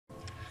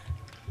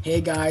Hey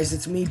guys,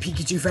 it's me,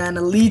 Pikachu Fan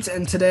Elite,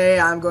 and today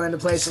I'm going to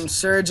play some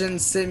Surgeon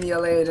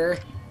Simulator.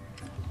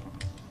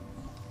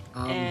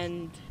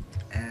 And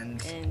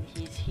and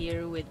he's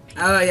here with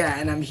oh yeah,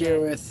 and I'm here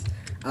Fan. with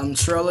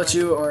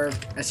Strolachu, or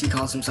as he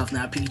calls himself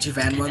now, Pikachu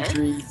Fan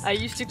 13. I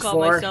used to call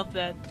 4. myself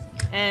that.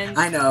 And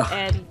I know.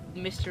 And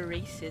Mr.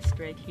 Racist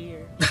right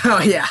here.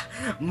 Oh yeah,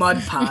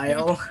 Mud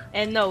Pile.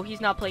 And no,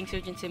 he's not playing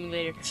Surgeon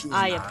Simulator. He's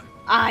I not.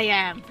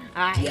 am.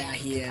 Yeah,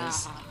 he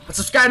is. But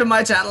subscribe to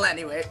my channel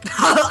anyway.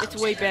 It's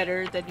way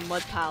better than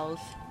Mud Pals.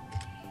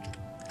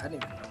 I don't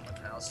even know Mud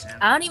Pile's channel.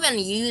 I don't even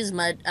use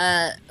my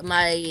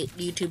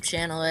YouTube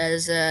channel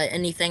as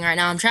anything right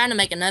now. I'm trying to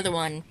make another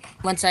one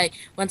once I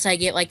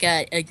get like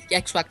a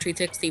Xbox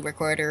 360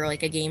 recorder or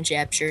like a game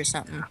capture or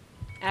something.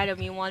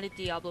 Adam, you wanted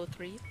Diablo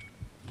 3?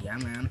 Yeah,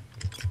 man.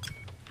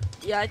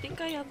 Yeah, I think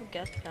I have a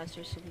guest pass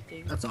or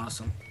something. That's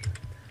awesome.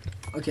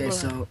 Okay,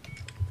 so.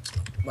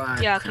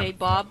 Yeah, okay,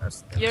 Bob,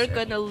 you're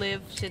gonna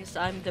live since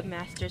I'm the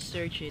master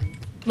surgeon.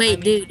 Wait,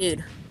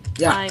 dude.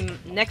 Yeah. I'm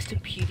next to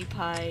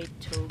PewDiePie,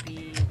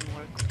 Toby,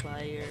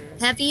 Markiplier.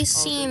 Have you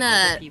seen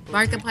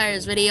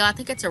Markiplier's video? I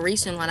think it's a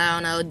recent one. I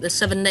don't know, the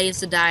 7 Days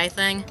to Die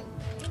thing.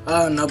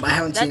 Oh no, but I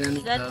haven't seen any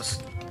of those.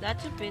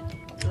 That's a bit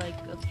like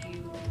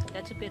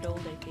that's a bit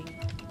old, I think.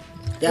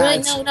 Yeah,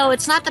 really, no,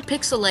 it's not the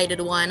pixelated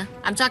one.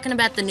 I'm talking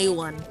about the new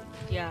one.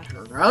 Yeah.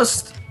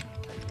 Roast?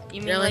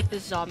 You mean like the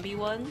zombie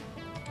one?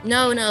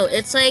 No,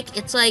 it's like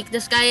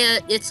this guy.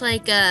 It's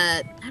like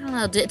I don't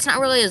know. It's not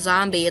really a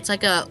zombie. It's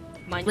like a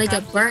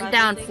burnt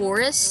down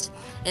forest,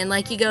 and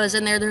like he goes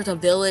in there. There's a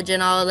village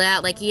and all of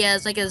that. Like he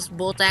has like his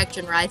bolt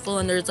action rifle,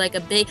 and there's like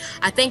a big.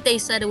 I think they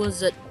said it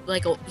was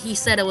he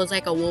said it was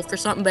like a wolf or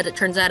something, but it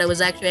turns out it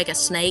was actually like a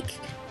snake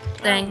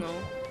thing. I don't know.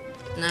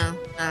 No.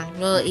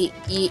 Well,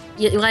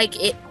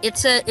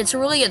 it's a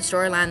really good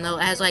storyline though.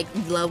 It has like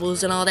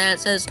levels and all that. It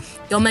says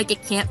go make a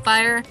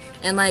campfire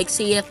and like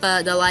see if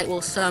the light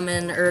will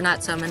summon or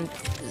not summon,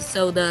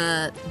 so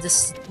the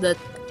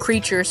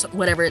creature,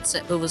 whatever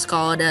it was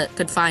called,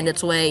 could find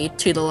its way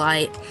to the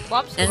light.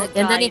 Bob's and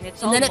then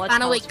it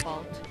finally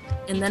fault.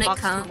 And then it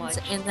comes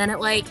and then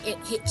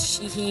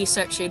he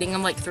starts shooting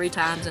him like 3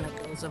 times and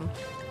it kills him.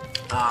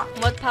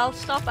 Mudpal,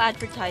 stop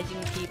advertising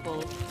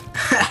people.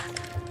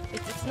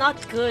 It's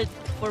not good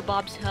for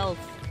Bob's health.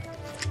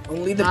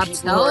 Only the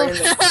Bob's people who are in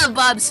the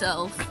Bob's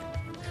health.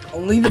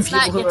 Only the people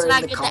who are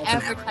in the good cult to can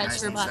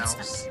advertise advertise for Bob's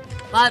themselves.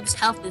 health. Bob's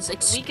health is We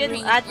extremely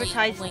can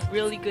advertise linked.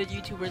 really good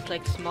YouTubers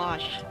like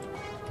Smosh.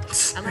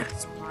 I like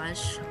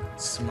Smosh.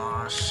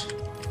 Smosh.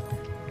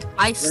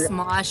 I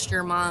smoshed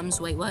your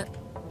mom's. Wait, what?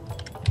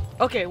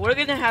 Okay, we're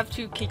gonna have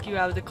to kick you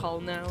out of the call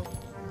now.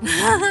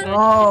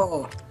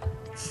 Oh,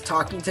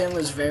 talking to him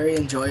was very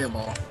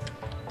enjoyable.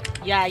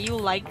 Yeah, you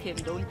like him,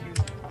 don't you?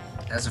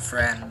 As a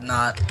friend,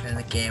 not in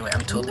a gay way.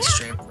 I'm totally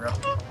straight, bro.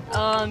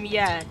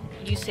 Yeah,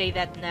 you say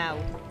that now.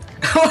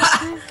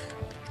 I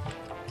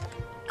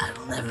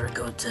will never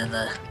go to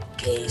the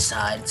gay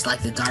side. It's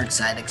like the dark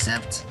side,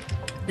 except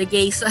The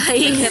gay side.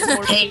 Get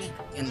more pink pink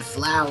and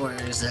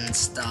flowers and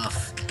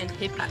stuff. and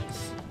hippies.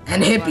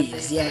 And I love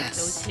hippies, it. yes.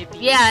 Those hippies.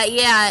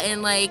 yeah,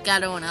 and like I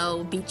don't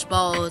know, beach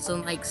balls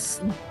and like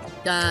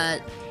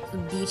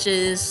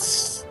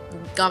beaches,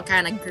 all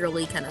kind of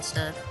girly kind of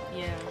stuff.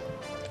 Yeah.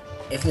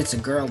 If it's a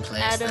girl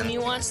place, Adam, then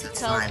you want yes, to that's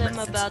tell fine, them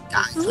but if it's about a the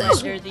guy place,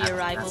 Slender the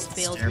Arrival that's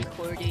failed disturbing.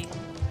 recording?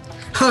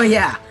 Oh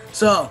yeah,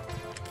 so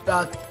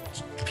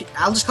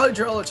I'll just call you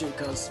Trollogy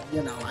because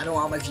you know I don't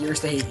want my viewers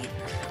to hate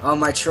you.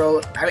 My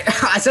troll.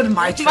 I said my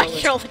My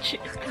Trollogy. trilogy.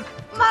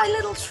 My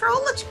little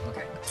Trollogy.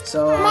 Okay,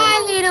 so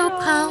My little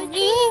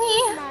pony,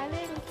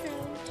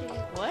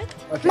 What?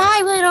 okay.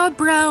 my little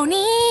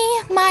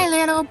brony, my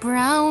little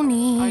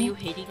brony. Are you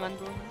hating on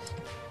bronies?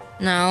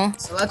 No.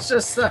 So let's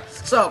just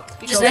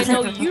Because I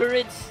know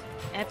Yurit's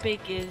epic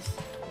is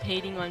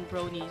hating on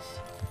bronies.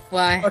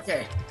 Why?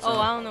 Okay. So, Oh,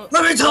 I don't know.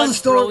 Let me tell the One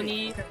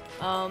story.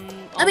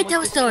 brony, Let me tell a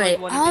almost story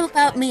destroyed one of all his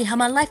about friends. me, how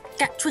my life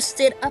got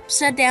twisted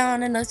upside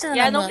down and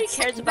Yeah, nobody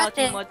cares about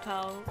you,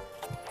 Mudpal.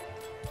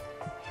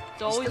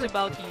 It's always gonna-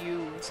 about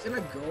you. It's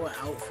gonna go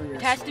out for your.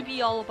 It has to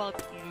be all about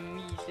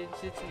me since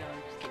it's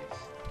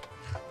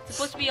it's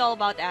supposed to be all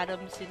about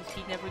Adam since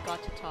he never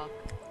got to talk.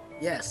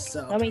 Yes.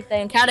 So Let me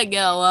think. How'd it go?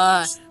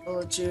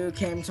 Trollogy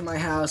came to my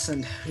house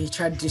and he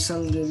tried to do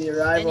something to the And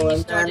arrival, you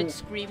and started then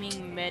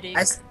screaming medic.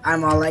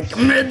 I'm all like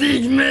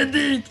medic,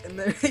 medic, and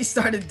then he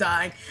started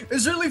dying. It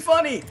was really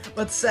funny,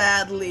 but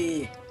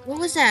sadly. What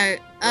was that?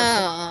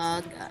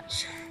 Oh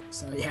gosh.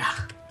 So yeah.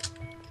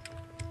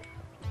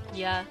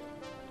 Yeah.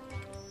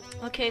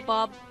 Okay,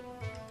 Bob.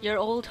 Your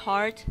old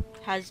heart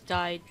has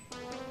died.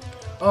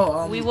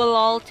 Oh, We will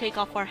all take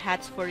off our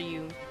hats for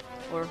you.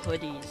 Or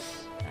hoodies.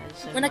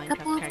 As When a Minecraft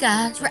couple of character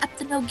guys said. were up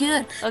to no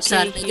good, Okay,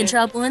 started making here.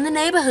 trouble in the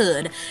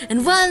neighborhood.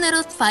 And one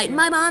little fight,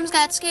 my mom's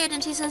got scared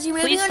and she says, "You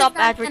really Please wanna stop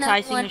try and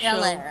advertising up the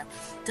show. there."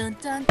 Dun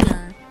dun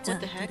dun.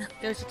 What the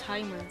heck? There's a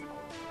timer.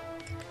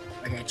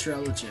 Okay,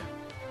 Trollogy.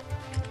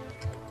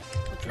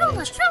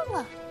 Trolla,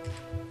 trolla.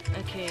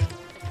 Okay.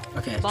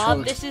 Okay, Bob,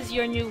 Trollogy. this is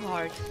your new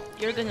heart.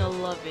 You're gonna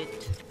love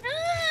it.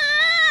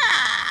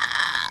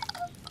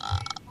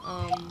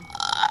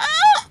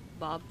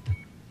 Bob.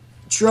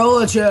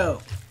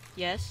 Trollojo.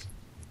 Yes.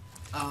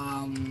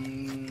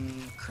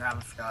 Crap, I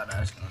forgot what I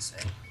was gonna say.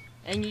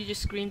 And you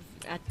just screamed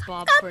at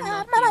Bob for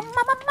nothing.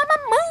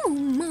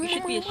 You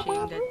should be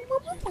ashamed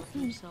of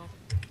yourself.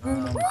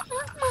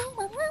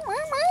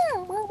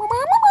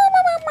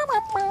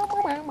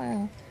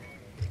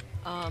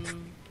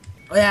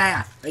 Oh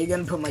yeah. Are you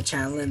gonna put my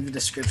channel in the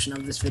description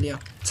of this video?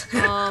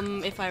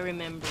 If I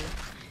remember.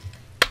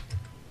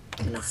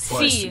 Of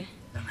course. See.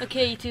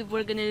 Okay, YouTube,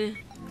 we're gonna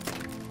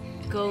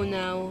go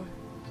now.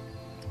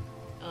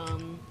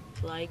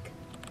 Like,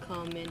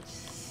 comment,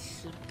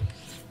 subscribe.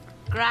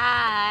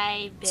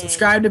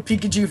 Subscribe to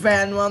Pikachu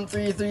Fan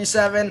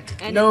 1337.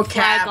 And no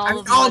flag cap. all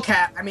of All us.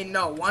 cap. I mean,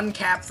 no, one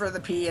cap for the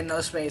P and no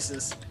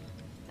spaces.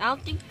 I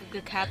don't think the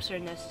caps are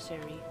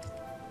necessary.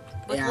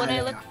 But Yeah, when I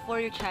yeah. look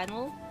for your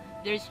channel,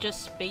 there's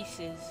just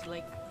spaces,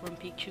 like from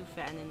Pikachu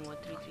Fan and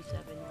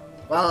 1337.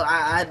 Well,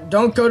 I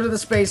don't go to the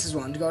spaces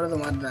one. Go to the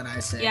one that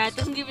I said. Yeah, it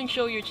doesn't even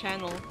show your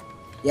channel.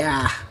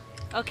 Yeah.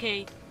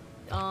 Okay,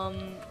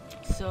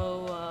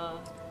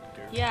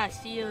 yeah,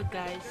 see you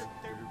guys.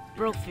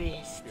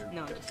 Brofist.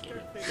 No, just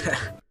kidding.